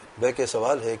بلکہ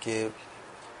سوال ہے کہ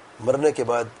مرنے کے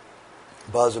بعد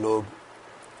بعض لوگ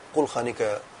کل خوانی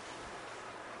کا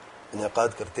انعقاد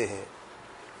کرتے ہیں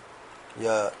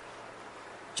یا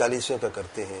 40ویں کا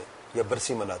کرتے ہیں یا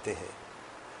برسی مناتے ہیں،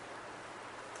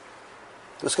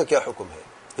 تو اس کا کیا حکم ہے؟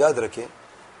 یاد رکھیں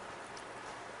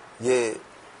یہ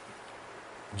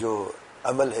جو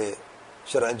عمل ہے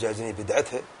شرعاً جائز نہیں،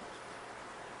 بدعت ہے،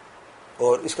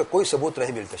 اور اس کا کوئی ثبوت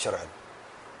نہیں ملتا شرعاً۔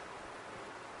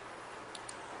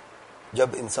 جب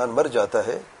انسان مر جاتا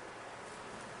ہے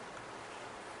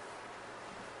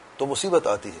تو مصیبت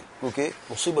آتی ہے، کیونکہ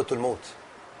مصیبت الموت،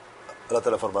 اللہ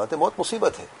تعالیٰ فرماتے ہیں موت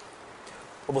مصیبت ہے،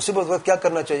 اور مصیبت وقت کیا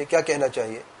کرنا چاہیے، کیا کہنا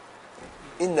چاہیے؟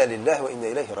 انا للہ و انا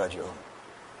الیہ راجعون۔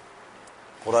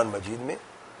 قرآن مجید میں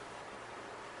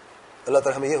اللہ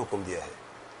تعالیٰ ہمیں یہ حکم دیا ہے،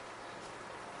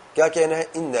 کیا کہنا ہے؟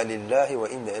 انا للہ و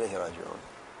انا الیہ راجعون۔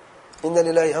 انا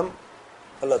للہ، ہم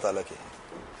اللہ تعالیٰ کے ہیں،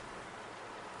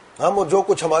 ہم اور جو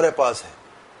کچھ ہمارے پاس ہے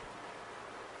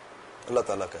اللہ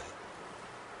تعالیٰ کا ہے،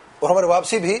 اور ہماری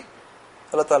واپسی بھی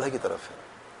اللہ تعالیٰ کی طرف ہے۔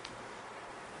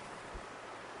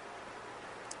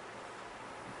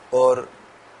 اور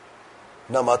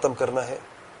نہ ماتم کرنا ہے،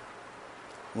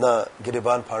 نہ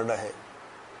گریبان پھاڑنا ہے،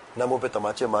 نہ منہ پہ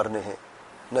تماچے مارنے ہیں،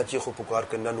 نہ چیخ و پکار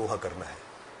کر، نہ نوحہ کرنا ہے،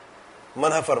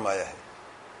 منع فرمایا ہے۔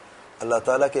 اللہ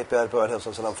تعالیٰ کے پیار پیارے علیہ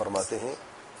السلام فرماتے ہیں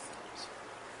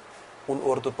ان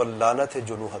عورتوں پر لعنت ہے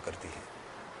جو نوحہ کرتی ہیں۔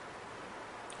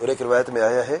 اور ایک روایت میں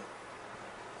آیا ہے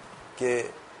کہ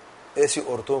ایسی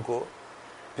عورتوں کو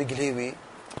پگھلی ہوئی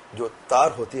جو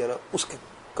تار ہوتی ہے نا، اس کی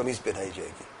قمیض پہنائی جائے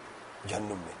گی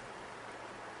جہنم میں۔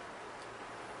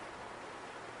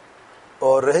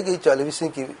 اور رہ گئی 40ویں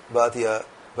کی بات یا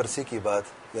برسی کی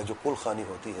بات یا جو کل خوانی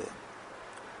ہوتی ہے،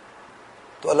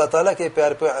 تو اللہ تعالیٰ کے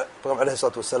پیار پیغمبر علیہ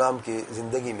الصلوۃ والسلام کی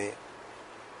زندگی میں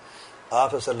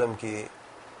آپ صلی اللہ علیہ وسلم کی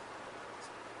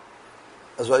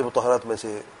ازواج مطہرات میں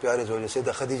سے پیاری زوجہ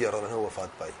سیدہ خدیجہ رضی اللہ عنہا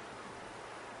وفات پائی۔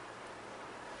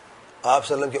 آپ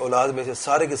صلی اللہ علیہ وسلم کی اولاد میں سے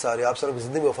سارے کے سارے آپ صلی اللہ علیہ وسلم کی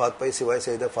زندگی میں وفات پائی، سوائے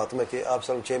سیدہ فاطمہ کے، آپ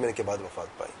صلی اللہ علیہ وسلم 6 مہینے کے بعد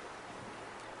وفات پائی۔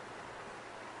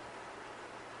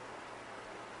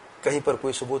 کہیں پر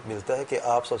کوئی ثبوت ملتا ہے کہ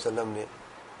آپ صلی اللہ علیہ وسلم نے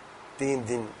 3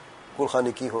 دن کل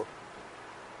خوانی کی ہو،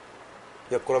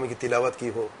 یا قرآن کی تلاوت کی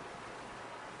ہو،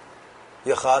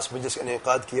 یا خاص مجلس کا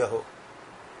انعقاد کیا ہو؟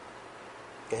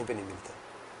 کہیں پہ نہیں ملتا،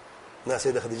 نہ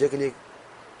سیدہ خدیجہ کے لیے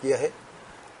کیا ہے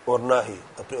اور نہ ہی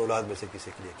اپنے اولاد میں سے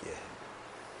کسی کے لیے کیا ہے۔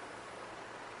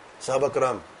 صحابہ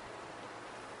کرام،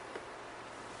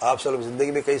 آپ صلی اللہ علیہ وسلم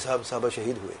زندگی میں کئی صحابہ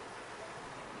شہید ہوئے،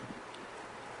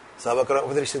 صحابہ کرام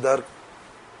اپنے رشتہ دار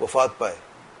وفات پائے۔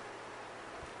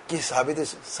 کسی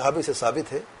صحابی سے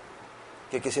ثابت ہے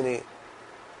کہ کسی نے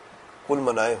کل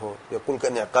منائے ہو یا کل کا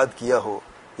انعقاد کیا ہو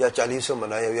یا 40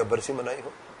 منائے ہو یا برسی منائی ہو؟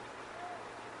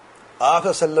 آپ صلی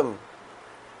اللہ علیہ وسلم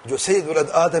جو سید ولد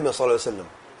آدم صلی اللہ علیہ وسلم،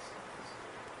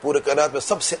 پورے کائنات میں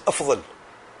سب سے افضل،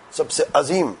 سب سے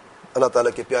عظیم اللہ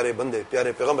تعالیٰ کے پیارے بندے،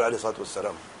 پیارے پیغمبر علیہ الصلوۃ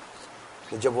والسلام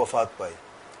نے جب وفات پائی،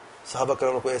 صحابہ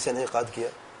کرام کو ایسے انعقاد کیا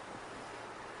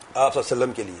آپ صلی اللہ علیہ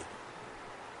وسلم کے لیے؟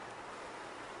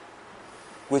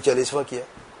 کوئی 40واں کیا،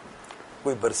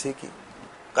 کوئی برسی کی؟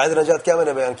 قائد نجات کیا میں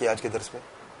نے بیان کیا آج کے درس میں؟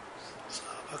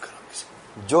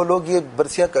 جو لوگ یہ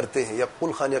برسیاں کرتے ہیں یا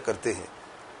کل خوانیاں کرتے ہیں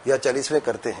یا 40ویں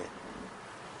کرتے ہیں،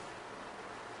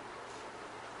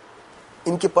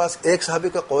 ان کے پاس ایک صحابی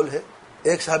کا قول ہے،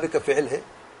 ایک صحابی کا فعل ہے؟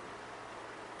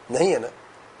 نہیں ہے نا۔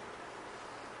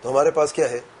 تو ہمارے پاس کیا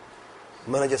ہے؟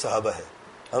 منہج صحابہ ہے۔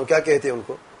 ہم کیا کہتے ہیں ان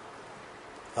کو؟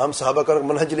 ہم صحابہ کا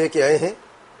منہج لے کے آئے ہیں،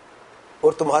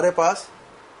 اور تمہارے پاس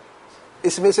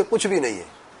اس میں سے کچھ بھی نہیں ہے،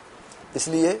 اس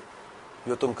لیے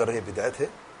جو تم کر رہے بدعت ہے،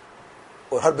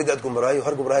 اور ہر بدعت گمراہی،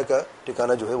 ہر گمراہی کا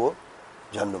ٹھکانہ جو ہے وہ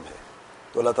جہنم ہے۔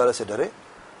 تو اللہ تعالیٰ سے ڈرے،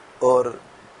 اور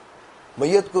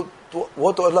میت کو تو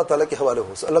وہ تو اللہ تعالیٰ کے حوالے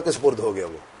ہو، اللہ کے سپرد ہو گیا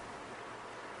وہ۔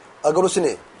 اگر اس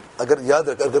نے، اگر یاد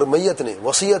رکھ، اگر میت نے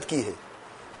وصیت کی ہے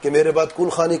کہ میرے بعد کل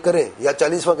خوانی کریں یا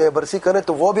 40واں کا برسی کریں،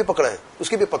 تو وہ بھی پکڑا ہے، اس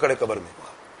کی بھی پکڑے قبر میں۔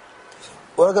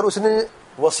 اور اگر اس نے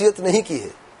وصیت نہیں کی ہے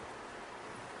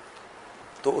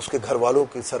تو اس کے گھر والوں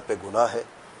کے سر پہ گناہ ہے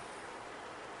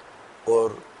اور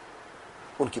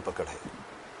ان کی پکڑ ہے۔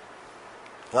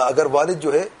 ہاں، اگر والد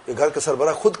جو ہے یہ گھر کا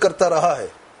سربراہ خود کرتا رہا ہے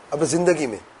اپنی زندگی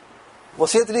میں،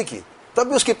 وصیت نہیں کی، تب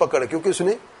بھی اس کی پکڑ ہے، کیونکہ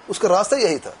اس کا راستہ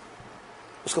یہی تھا،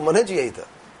 اس کا منہج یہی تھا،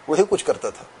 وہی کچھ کرتا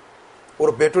تھا، اور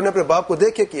بیٹوں نے اپنے باپ کو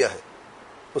دیکھ کے کیا ہے،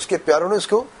 اس کے پیاروں نے اس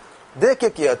کو دیکھ کے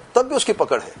کیا، تب بھی اس کی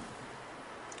پکڑ ہے۔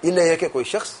 اللہ یہ کہ کوئی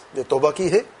شخص نے توبہ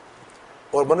کی ہے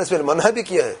اور منع منع بھی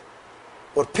کیا ہے،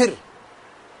 اور پھر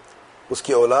اس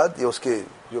کی اولاد یا اس کے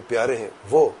جو پیارے ہیں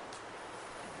وہ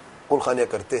کل خوانیاں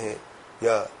کرتے ہیں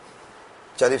یا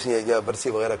 40 یا برسی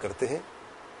وغیرہ کرتے ہیں،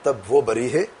 تب وہ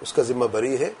بری ہے، اس کا ذمہ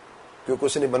بری ہے، کیونکہ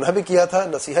اس نے منع بھی کیا تھا،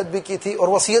 نصیحت بھی کی تھی اور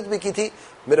وصیت بھی کی تھی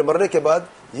میرے مرنے کے بعد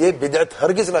یہ بدعت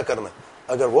ہرگز نہ کرنا.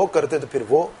 اگر وہ کرتے تو پھر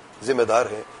وہ ذمہ دار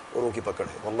ہیں اور ان کی پکڑ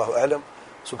ہے. واللہ اعلم.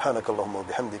 سبحانک اللہم و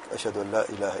بحمدک، اشہد ان لا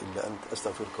الہ الا انت،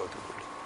 استغفرک و اتوب الیک.